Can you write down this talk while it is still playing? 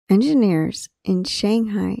engineers in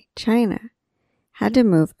Shanghai, China, had to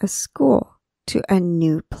move a school to a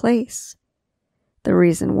new place. The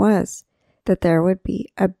reason was that there would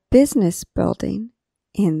be a business building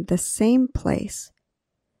in the same place.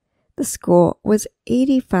 The school was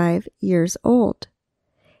 85 years old,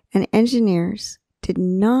 and engineers did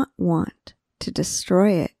not want to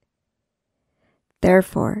destroy it.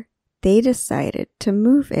 Therefore, they decided to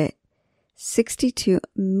move it 62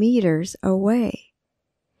 meters away.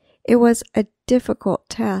 It was a difficult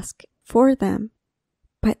task for them,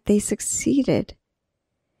 but they succeeded.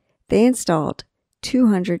 They installed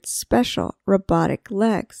 200 special robotic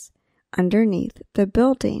legs underneath the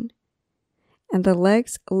building, and the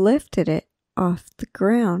legs lifted it off the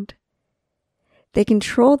ground. They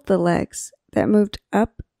controlled the legs that moved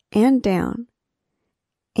up and down,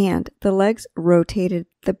 and the legs rotated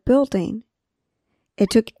the building. It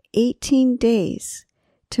took 18 days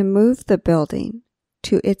to move the building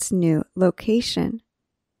to its new location.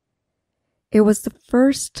 It was the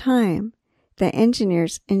first time that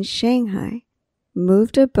engineers in Shanghai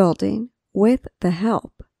moved a building with the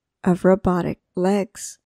help of robotic legs.